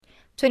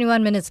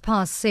21 minutes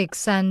past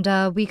 6,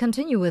 and we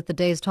continue with the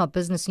day's top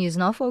business news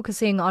now,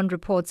 focusing on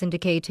reports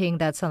indicating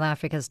that South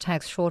Africa's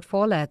tax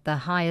shortfall at the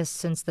highest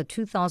since the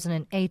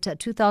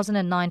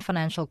 2008-2009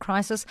 financial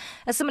crisis.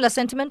 A similar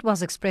sentiment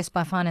was expressed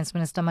by Finance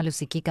Minister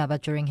Malusi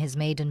Gigaba during his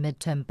maiden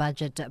midterm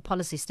budget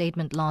policy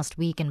statement last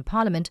week in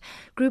Parliament.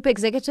 Group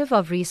Executive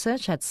of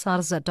Research at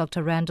SARS,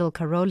 Dr. Randall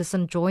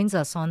Carolison, joins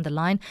us on the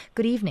line.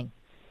 Good evening.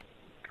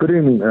 Good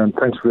evening, and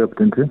thanks for the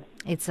opportunity.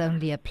 It's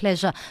only a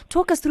pleasure.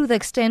 Talk us through the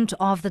extent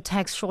of the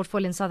tax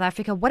shortfall in South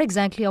Africa. What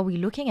exactly are we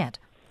looking at?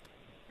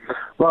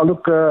 Well,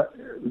 look,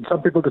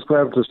 some people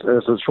describe it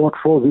as a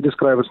shortfall. We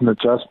describe it as an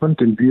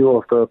adjustment in view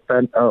of the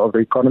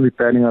economy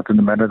panning out in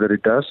the manner that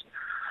it does.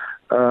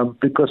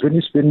 Because when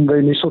the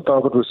initial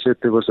target was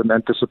set, there was an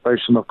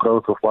anticipation of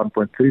growth of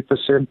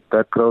 1.3%.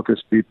 That growth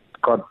has been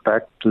cut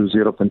back to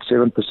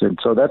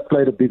 0.7%. So that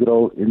played a big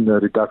role in the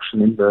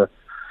reduction in the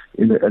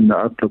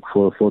outlook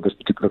for this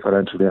particular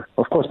financial year.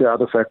 Of course, there are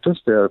other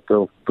factors. There are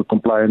the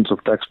compliance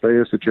of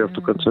taxpayers that you have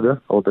to consider,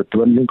 or the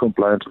dwindling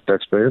compliance of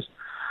taxpayers.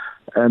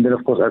 And then,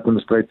 of course,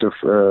 administrative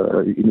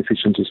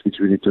inefficiencies which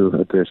we need to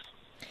address.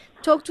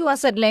 Talk to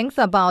us at length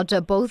about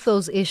both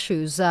those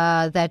issues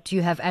that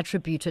you have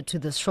attributed to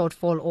this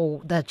shortfall,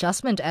 or the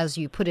adjustment, as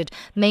you put it,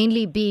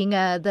 mainly being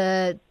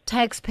the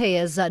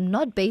taxpayers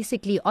not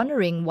basically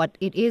honouring what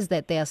it is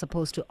that they are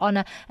supposed to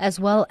honour, as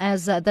well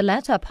as the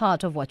latter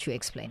part of what you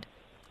explained.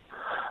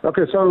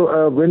 Okay,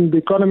 so when the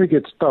economy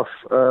gets tough,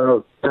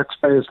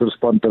 taxpayers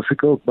respond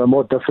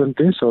more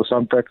differently. So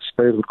some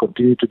taxpayers will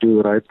continue to do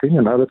the right thing,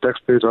 and other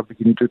taxpayers are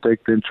beginning to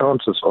take their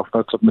chances of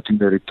not submitting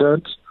their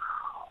returns,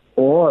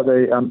 or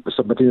they are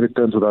submitting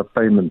returns without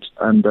payment.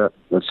 And the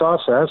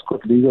SARS has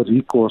got legal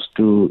recourse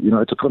to,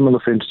 it's a criminal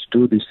offence to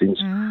do these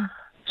things.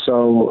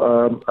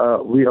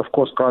 So we, of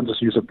course, can't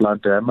just use a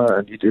blunt hammer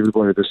and hit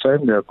everybody the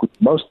same.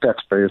 Most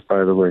taxpayers,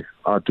 by the way,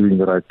 are doing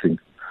the right thing.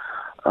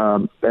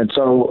 And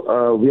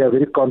so we are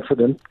very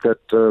confident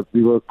that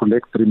we will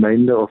collect the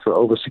remainder of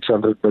over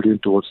 600 billion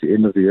towards the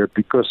end of the year,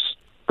 because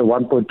the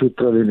 1.2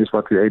 trillion is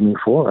what we're aiming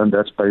for, and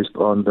that's based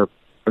on the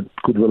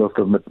goodwill of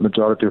the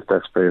majority of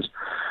taxpayers.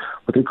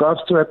 With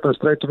regards to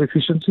administrative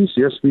efficiencies,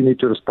 yes, we need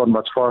to respond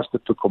much faster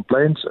to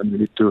complaints, and we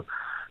need to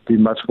be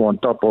much more on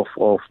top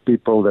of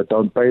people that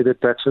don't pay their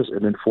taxes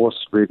and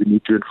enforce where we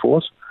need to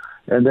enforce.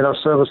 And then our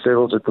service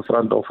levels at the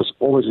front office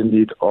always in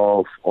need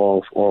of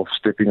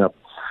stepping up.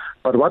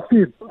 But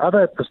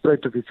other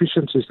administrative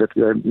efficiencies that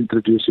we are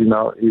introducing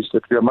now is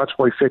that we are much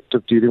more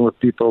effective dealing with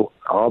people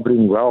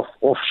harboring wealth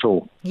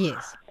offshore.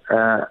 Yes.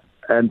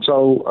 And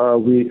so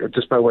we,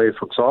 just by way of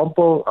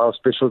example, our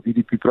special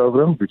VDP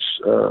program,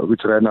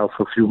 which ran now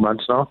for a few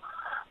months now,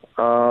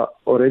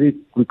 already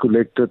we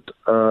collected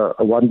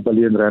 1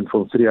 billion rand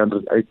from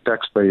 308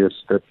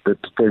 taxpayers that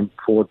came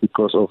forward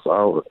because of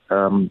our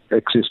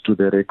access to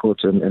their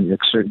records and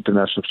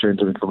international exchange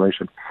of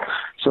information.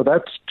 So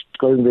that's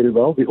going very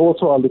well. We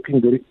also are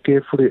looking very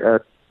carefully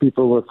at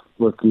people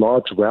with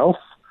large wealth,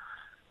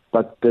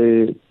 but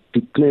they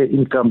declare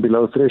income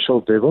below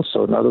threshold levels.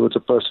 So in other words, a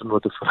person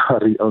with a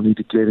Ferrari only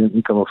declaring an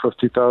income of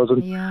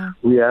 50,000. Yeah.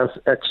 We have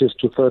access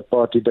to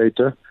third-party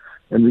data,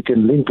 and we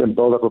can link and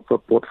build up a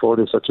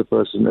portfolio of such a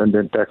person and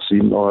then tax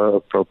him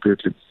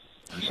appropriately.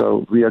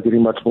 So we are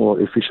getting much more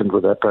efficient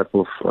with that type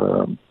of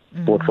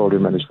portfolio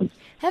management.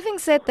 Having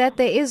said that,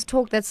 there is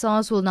talk that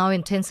SARS will now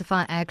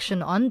intensify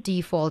action on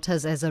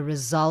defaulters as a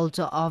result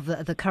of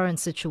the current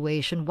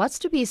situation. What's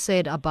to be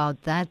said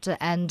about that,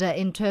 and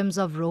in terms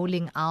of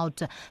rolling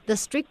out the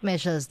strict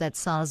measures that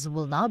SARS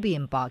will now be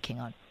embarking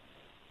on?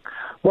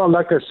 Well,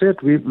 like I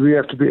said, we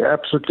have to be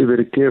absolutely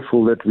very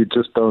careful that we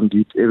just don't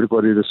treat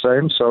everybody the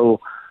same.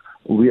 So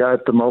we are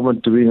at the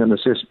moment doing an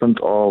assessment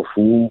of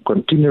who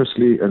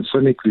continuously and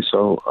cynically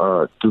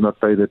do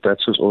not pay their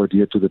taxes or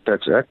adhere to the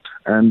Tax Act,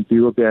 and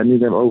we will be handing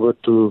them over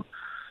to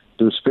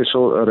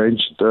special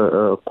arranged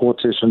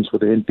court sessions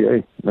with the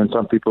NPA. And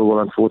some people will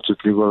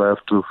unfortunately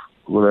have to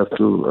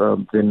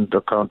then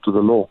account to the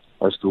law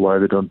as to why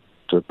they don't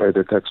pay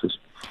their taxes.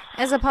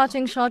 As a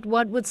parting shot,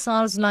 what would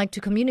SARS like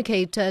to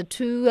communicate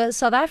to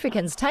South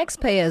Africans,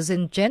 taxpayers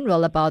in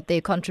general, about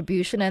their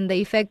contribution and the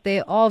effect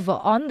thereof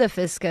on the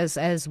fiscus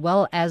as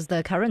well as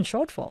the current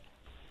shortfall?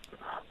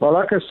 Well,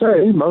 like I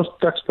say, most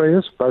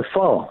taxpayers by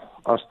far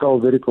are still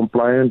very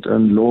compliant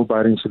and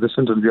law-abiding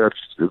citizens, and we are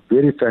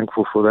very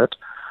thankful for that.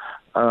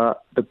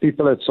 The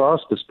people at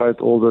SARS, despite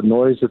all the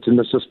noise that's in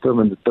the system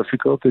and the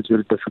difficulty, it's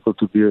very difficult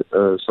to be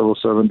a civil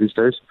servant these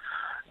days.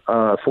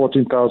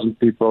 14,000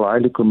 people,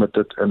 highly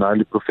committed and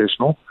highly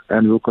professional,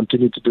 and we'll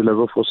continue to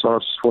deliver for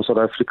South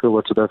Africa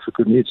what South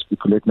Africa needs. We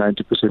collect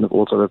 90% of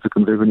all South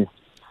African revenue.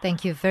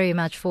 Thank you very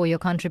much for your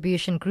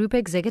contribution. Group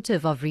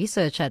Executive of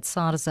Research at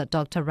SARS,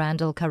 Dr.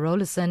 Randall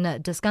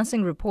Carolison,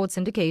 discussing reports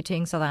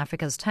indicating South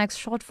Africa's tax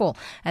shortfall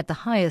at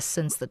the highest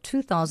since the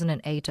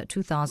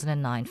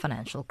 2008-2009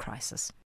 financial crisis.